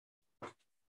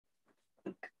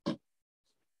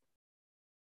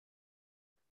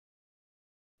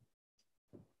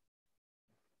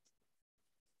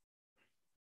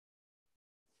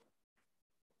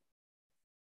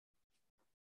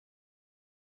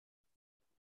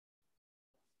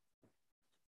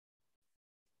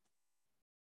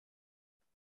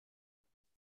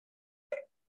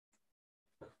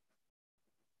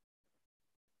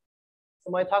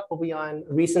So my talk will be on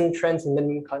recent trends in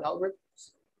minimum cut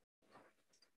algorithms.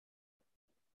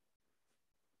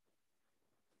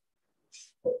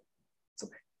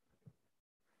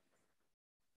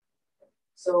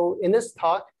 So in this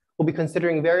talk, we'll be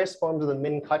considering various forms of the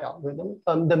min-cut algorithm,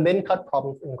 the min-cut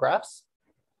problem in graphs.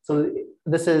 So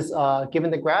this is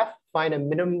given the graph, find a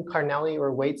minimum cardinality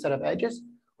or weight set of edges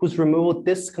whose removal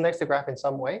disconnects the graph in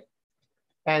some way.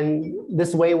 And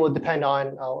this way will depend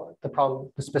on the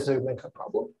problem, the specific min-cut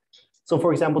problem. So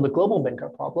for example, the global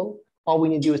min-cut problem, all we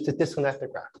need to do is to disconnect the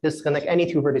graph, disconnect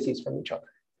any two vertices from each other.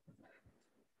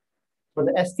 For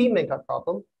the ST min-cut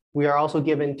problem, we are also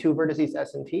given two vertices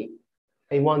S and T,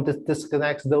 and one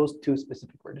disconnects those two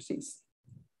specific vertices.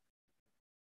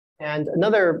 And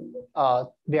another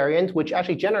variant, which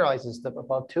actually generalizes the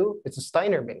above two, is a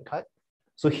Steiner min-cut.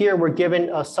 So here we're given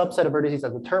a subset of vertices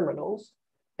as the terminals,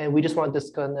 and we just want to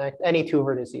disconnect any two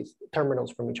vertices,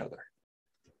 terminals from each other.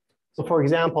 So for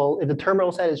example, if the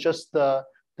terminal set is just the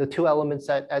two element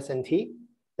set S and T,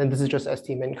 then this is just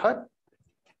ST min-cut.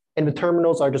 And the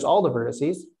terminals are just all the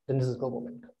vertices, then this is global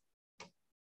min-cut.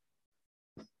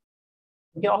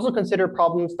 We can also consider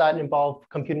problems that involve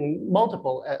computing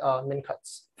multiple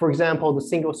min-cuts. For example, the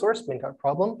single source min-cut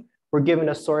problem, we're given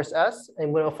a source S,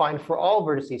 and we'll find for all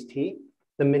vertices T,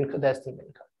 the ST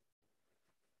min-cut.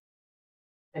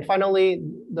 And finally,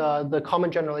 the common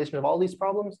generalization of all these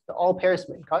problems, the all pairs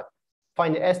min-cut,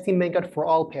 find the ST min-cut for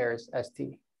all pairs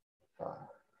ST,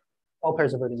 all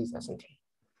pairs of vertices S and T.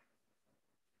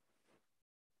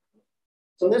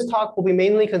 So in this talk, we'll be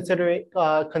mainly concerned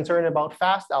about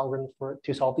fast algorithms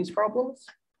to solve these problems.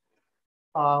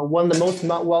 One of the most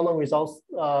well-known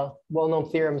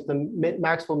theorems, the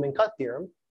Maxwell min-cut theorem,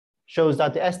 shows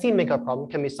that the ST min-cut problem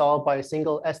can be solved by a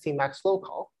single ST max flow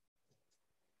call.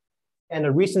 And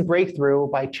a recent breakthrough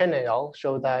by Chen et al.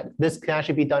 Showed that this can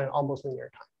actually be done in almost linear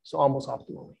time, so almost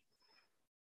optimally.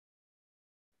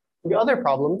 The other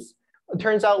problems, it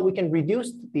turns out we can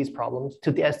reduce these problems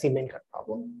to the ST min-cut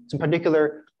problem. So in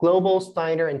particular, global,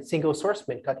 Steiner, and single source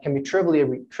min-cut can be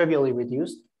trivially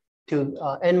reduced to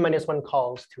n-1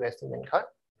 calls to ST min-cut,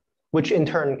 which in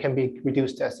turn can be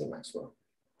reduced to ST max flow.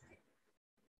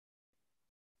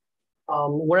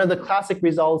 One of the classic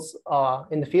results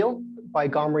in the field by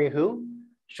Gomery Hu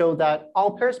showed that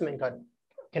all pairs min-cut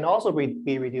can also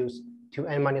be reduced to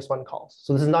n-1 calls.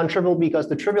 So this is non-trivial because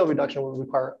the trivial reduction will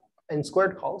require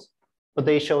n² calls, but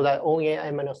they show that only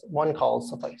n-1 calls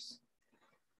suffice.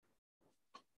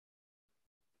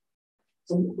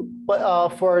 So, but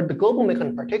for the global min-cut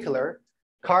in particular,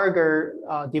 Karger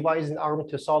devised an algorithm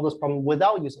to solve this problem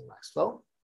without using max flow.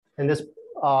 And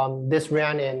this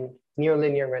ran in near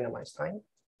linear randomized time.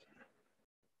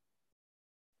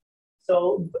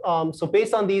 So, so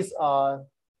based on these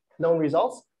known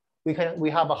results, we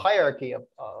have a hierarchy of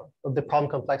the problem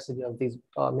complexity of these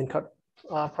min-cut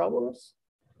problems.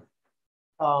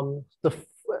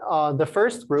 The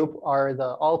first group are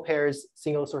the all pairs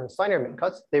single source and Steiner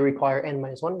min-cuts. They require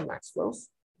n-1 max flows.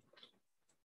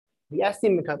 The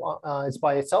ST min-cut is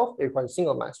by itself. It requires a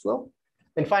single max flow.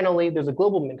 And finally, there's a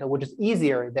global min-cut, which is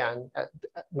easier than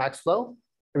max flow.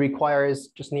 It requires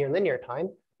just near linear time,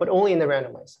 but only in the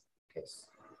randomized case.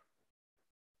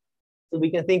 So we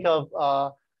can think of,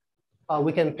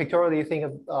 we can pictorially think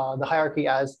of the hierarchy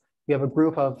as we have a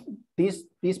group of these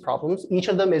problems. Each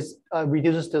of them is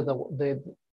reduces to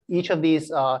each of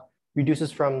these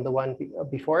reduces from the one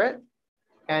before it.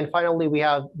 And finally, we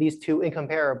have these two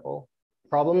incomparable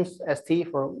problems, ST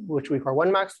which require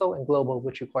one max flow and global,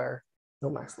 which require no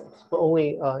max flows, but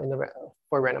only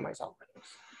for randomized algorithms.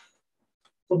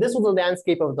 So this was the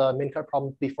landscape of the min-cut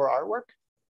problems before our work.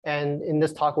 And in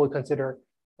this talk, we'll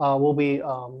be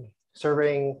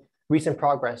surveying recent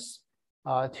progress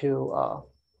to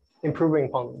improving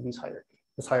upon this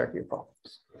hierarchy of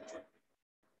problems.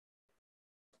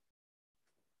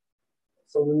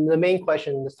 So the main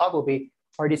question in this talk will be,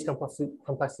 are these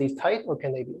complexities tight or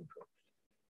can they be improved?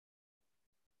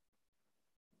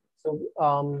 So,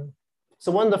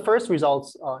 so one of the first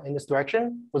results in this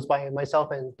direction was by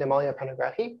myself and Demalia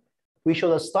Panagrahi. We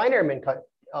showed that Steiner min-cut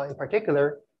in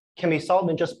particular can be solved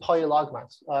in just polylog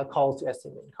max calls to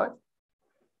ST min-cut.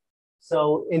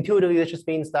 So intuitively, this just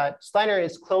means that Steiner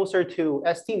is closer to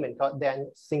ST min-cut than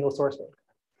single source min-cut.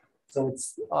 So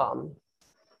it's,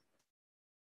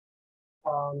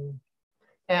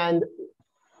 and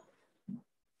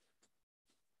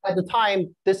at the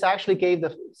time, this actually gave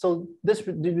the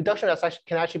reduction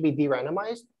can actually be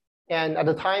de-randomized. And at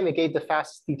the time, it gave the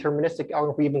fast deterministic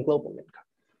algorithm for even global min-cut.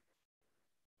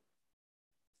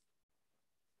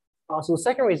 So the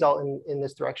second result in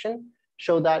this direction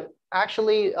showed that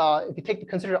actually, if you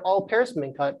consider all pairs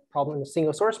min cut problem in a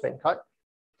single source min cut,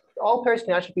 all pairs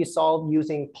can actually be solved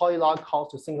using polylog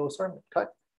calls to single source min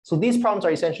cut. So these problems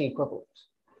are essentially equivalent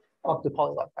of the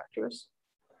polylog factors.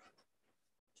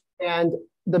 And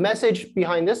the message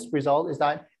behind this result is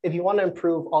that if you want to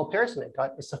improve all pairs min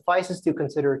cut, it suffices to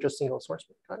consider just single source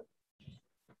min cut.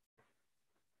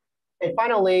 And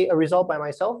finally, a result by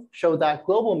myself showed that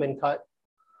global min cut,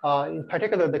 in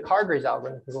particular the Karger's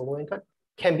algorithm for global min cut,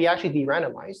 can be actually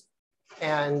de-randomized,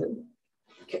 and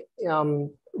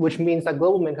which means that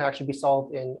global min can actually be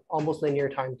solved in almost linear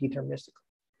time deterministically,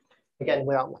 again,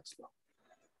 without Maxwell.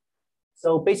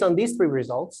 So based on these three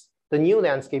results, the new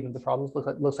landscape of the problems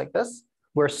looks like this,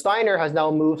 where Steiner has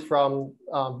now moved from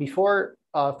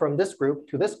from this group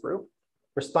to this group,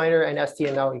 where Steiner and ST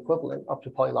are now equivalent up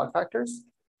to polylog factors.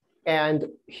 And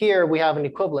here we have an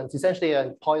equivalence, essentially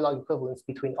a polylog equivalence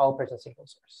between all pairs and single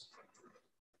source.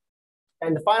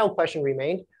 And the final question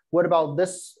remained, what about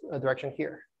this direction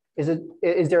here?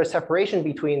 Is there a separation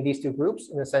between these two groups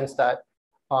in the sense that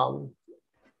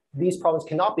these problems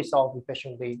cannot be solved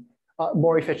efficiently,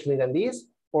 more efficiently than these,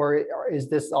 or is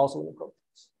this also an equivalence?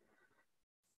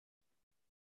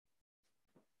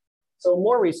 So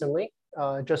more recently,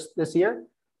 just this year,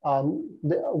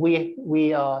 we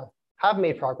have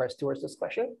made progress towards this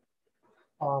question.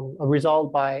 A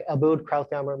result by Aboud,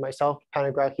 Krauthammer, myself,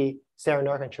 Panagraki,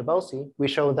 Saranark, and Trabelsi, we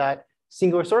showed that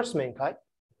single source min cut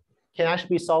can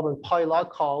actually be solved in polylog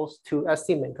calls to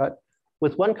ST min cut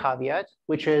with one caveat,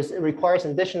 which is it requires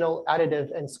additional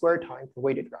additive and square time for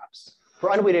weighted graphs.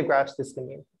 For unweighted graphs, this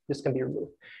can be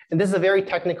removed. And this is a very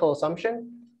technical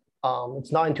assumption.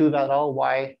 It's not intuitive at all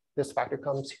why this factor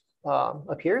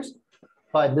appears,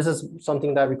 but this is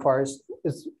something that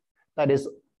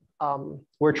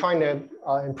we're trying to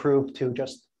improve to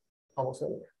just almost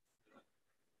linear.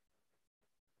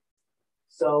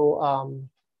 So,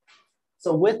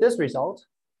 so with this result,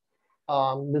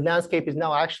 the landscape is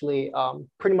now actually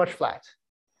pretty much flat.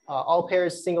 All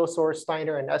pairs, single source,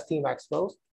 Steiner, and ST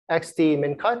Maxwell's, XT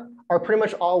min cut are pretty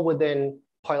much all within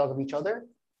polylog of each other.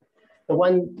 The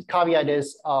one caveat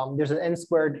is there's an n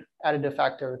squared additive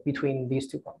factor between these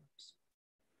two problems,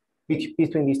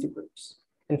 between these two groups.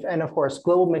 And of course,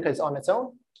 global min cut is on its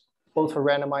own, both for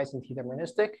randomized and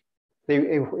deterministic.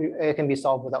 It can be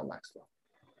solved without Maxwell.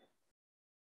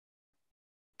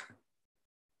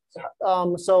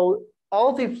 So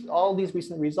all these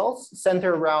recent results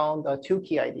center around two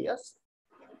key ideas.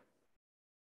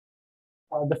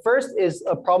 The first is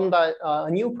a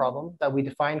new problem that we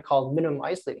defined called minimum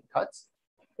isolating cuts.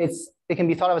 It can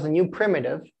be thought of as a new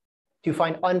primitive to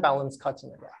find unbalanced cuts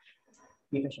in the graph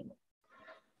efficiently.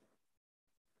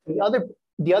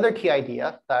 The other key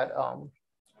idea that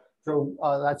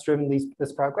that's driven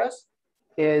this progress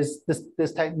is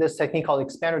this technique called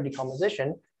expander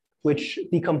decomposition, which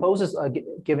decomposes a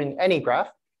given any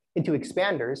graph into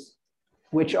expanders,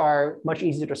 which are much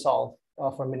easier to solve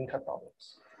for min cut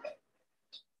problems.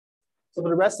 So for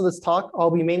the rest of this talk,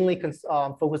 I'll be mainly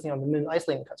focusing on the minimum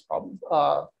isolating cuts problem,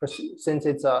 since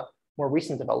it's a more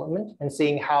recent development, and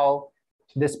seeing how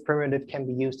this primitive can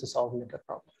be used to solve min cut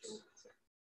problems.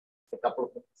 A couple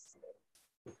of things.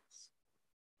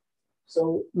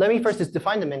 So let me first just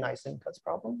define the min isolating cuts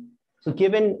problem. So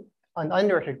given an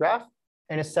undirected graph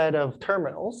and a set of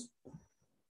terminals,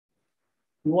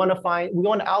 we want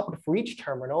to output for each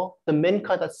terminal the min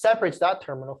cut that separates that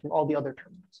terminal from all the other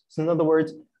terminals. So in other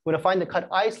words, we want to find the cut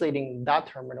isolating that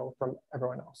terminal from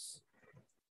everyone else.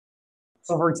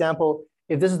 So for example,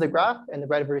 if this is the graph and the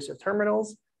red versus are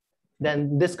terminals,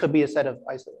 then this could be a set of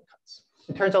isolating cuts.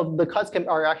 It turns out the cuts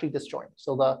are actually disjoint.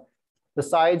 So the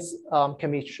sides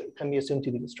can be assumed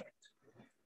to be disjoint.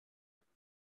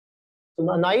 So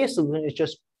the naive solution is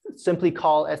just simply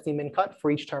call ST min cut for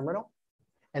each terminal.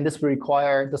 And this will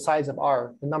require the size of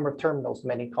R, the number of terminals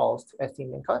many calls to ST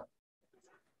min cut.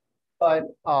 But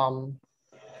the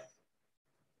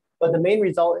main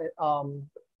result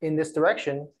in this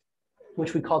direction,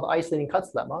 which we call the isolating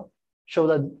cuts lemma, show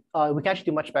that we can actually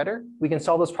do much better. We can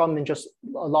solve this problem in just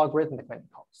logarithmic many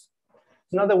calls.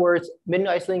 In other words, min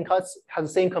isolating cuts have the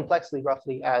same complexity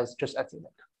roughly as just ST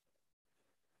min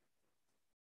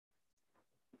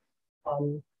cut.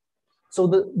 So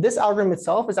this algorithm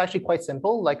itself is actually quite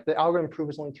simple. Like the algorithm proof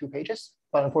is only 2 pages,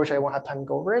 but unfortunately I won't have time to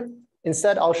go over it.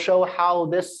 Instead, I'll show how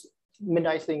this min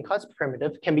isolating cuts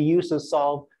primitive can be used to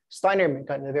solve Steiner min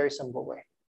cut in a very simple way.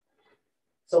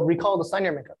 So recall the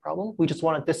Steiner min cut problem. We just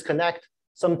want to disconnect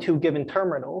some 2 given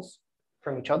terminals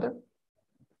from each other.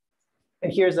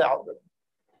 And here's the algorithm.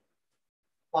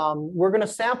 We're going to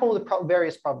sample the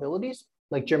various probabilities,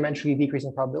 like geometrically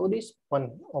decreasing probabilities,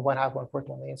 1/2, 1/4,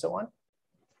 1/8, and so on.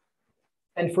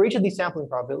 And for each of these sampling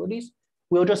probabilities,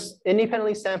 we'll just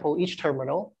independently sample each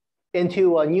terminal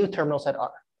into a new terminal set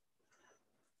R.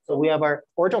 So we have our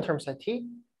original term set T.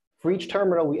 For each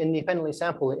terminal, we independently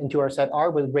sample it into our set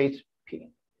R with rate P.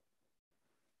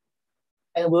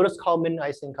 And we'll just call min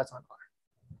isolating cuts on R.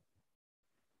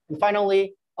 And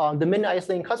finally, the min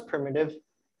isolating cuts primitive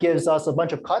gives us a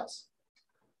bunch of cuts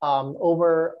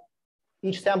over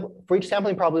each sample. For each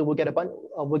sampling, probably we'll get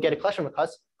a collection of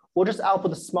cuts. We'll just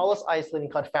output the smallest isolating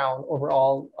cut found over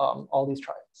all these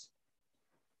trials.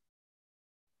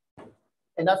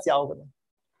 And that's the algorithm.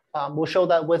 We'll show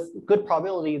that with good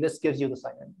probability, this gives you the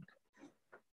Steiner min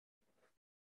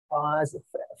cut.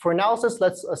 For analysis,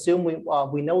 let's assume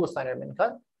we know the Steiner min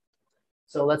cut.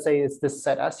 So let's say it's this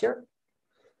set S here.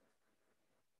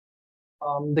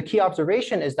 The key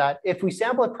observation is that if we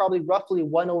sample it probably roughly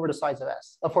 1 over the size of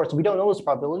S, of course, we don't know this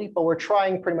probability, but we're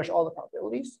trying pretty much all the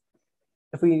probabilities.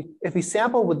 If we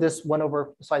sample with this 1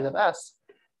 over the size of S,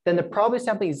 then the probability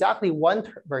sampling exactly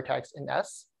one vertex in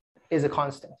S is a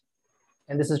constant.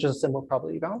 And this is just a simple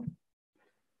probability bound.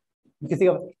 You can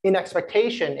think of in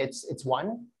expectation, it's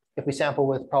 1 if we sample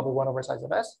with probably 1 over the size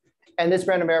of S. And this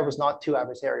random error was not too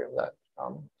adversarial. That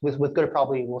with good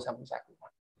probability, we'll sample exactly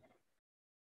 1.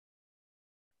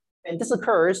 And this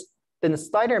occurs, then the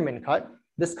Steiner min cut,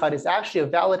 this cut is actually a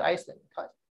valid isolating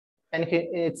cut. And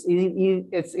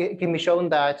it can be shown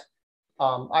that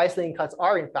isolating cuts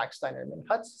are in fact Steiner min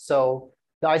cuts. So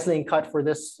the isolating cut for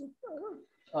this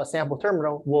sample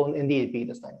terminal will indeed be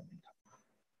the Steiner min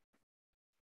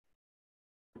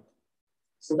cut.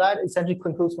 So that essentially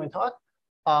concludes my talk.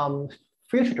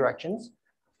 Future directions.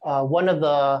 One of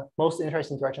the most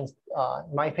interesting directions,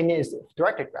 in my opinion, is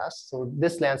directed graphs. So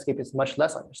this landscape is much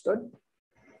less understood.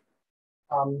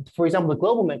 For example, the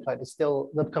global min cut is still,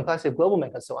 the complexity of global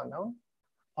min cut is still unknown.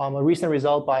 A recent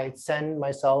result by Sen,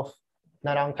 myself,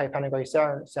 Narang, Panagari,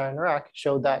 Saranak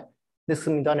showed that this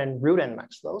can be done in root and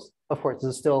max flows. Of course, this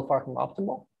is still far from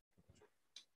optimal.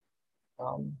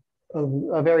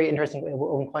 A very interesting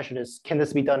question is, can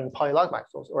this be done in polylog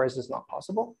max flows, or is this not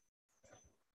possible?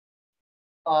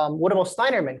 What about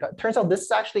Steiner min cut? Turns out this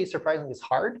is actually surprisingly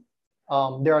hard.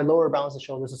 There are lower bounds that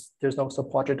show there's no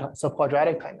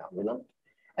subquadratic time algorithm.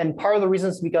 And part of the reason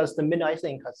is because the min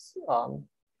isolating cuts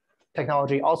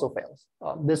technology also fails.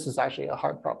 This is actually a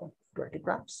hard problem for directed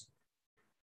graphs.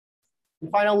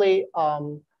 And finally,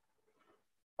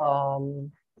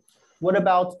 what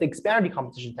about the expander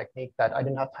decomposition technique that I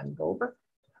didn't have time to go over?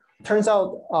 Turns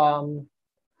out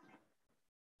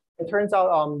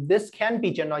this can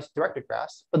be generalized to directed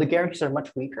graphs, but the guarantees are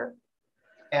much weaker.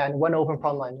 And one open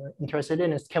problem I'm interested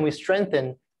in is, can we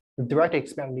strengthen the directed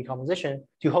expander decomposition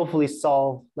to hopefully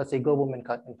solve, let's say, global min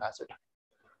cut in faster time?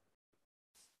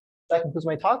 That concludes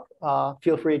my talk.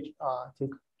 Feel free to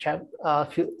chat.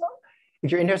 If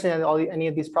you're interested in any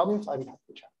of these problems, I'd be happy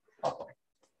to chat offline.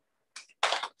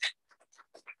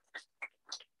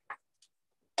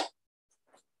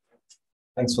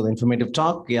 Thanks for the informative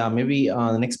talk. Yeah, maybe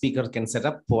the next speaker can set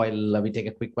up while we take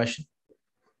a quick question.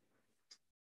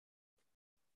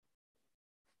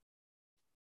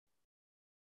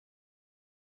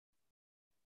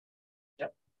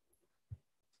 Yep.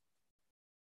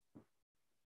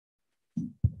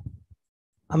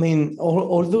 I mean,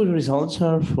 all those results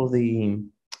are for the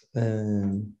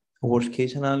worst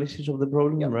case analysis of the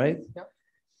problem, yep. Right? Yep.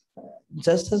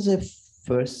 Just as a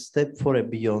first step for a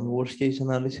beyond worst case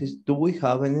analysis, do we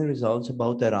have any results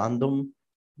about a random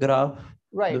graph?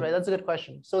 Right, that's a good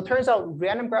question. So it turns out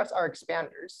random graphs are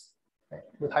expanders, right,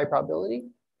 with high probability.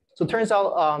 So it turns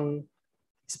out,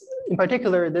 in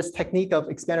particular, this technique of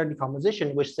expander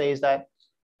decomposition, which says that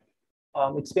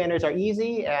expanders are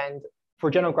easy, and for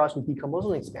general graphs we decompose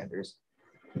with expanders.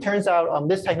 It turns out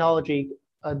this technology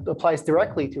applies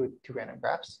directly to random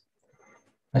graphs.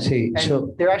 I see. And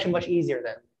so they're actually much easier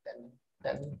than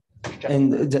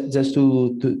and just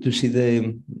to see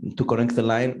to connect the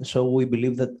line, so we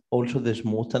believe that also the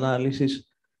smooth analysis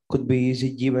could be easy,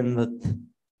 given that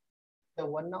the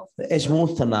what analysis? A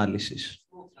smooth analysis.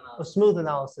 A smooth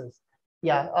analysis.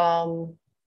 Yeah.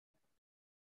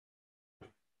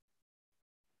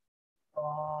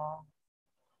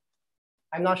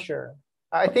 I'm not sure.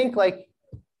 I think like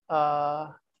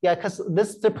yeah, because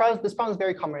this problem is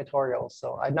very combinatorial,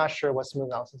 so I'm not sure what smooth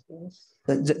analysis means.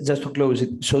 Just to close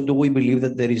it, so do we believe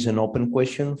that there is an open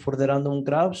question for the random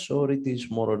graphs, or it is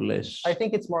more or less? I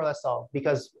think it's more or less solved,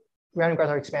 because random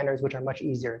graphs are expanders, which are much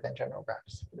easier than general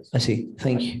graphs. I see.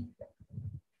 Thank you.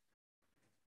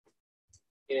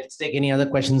 Let's take any other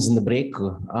questions in the break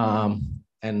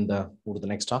and move to the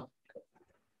next talk.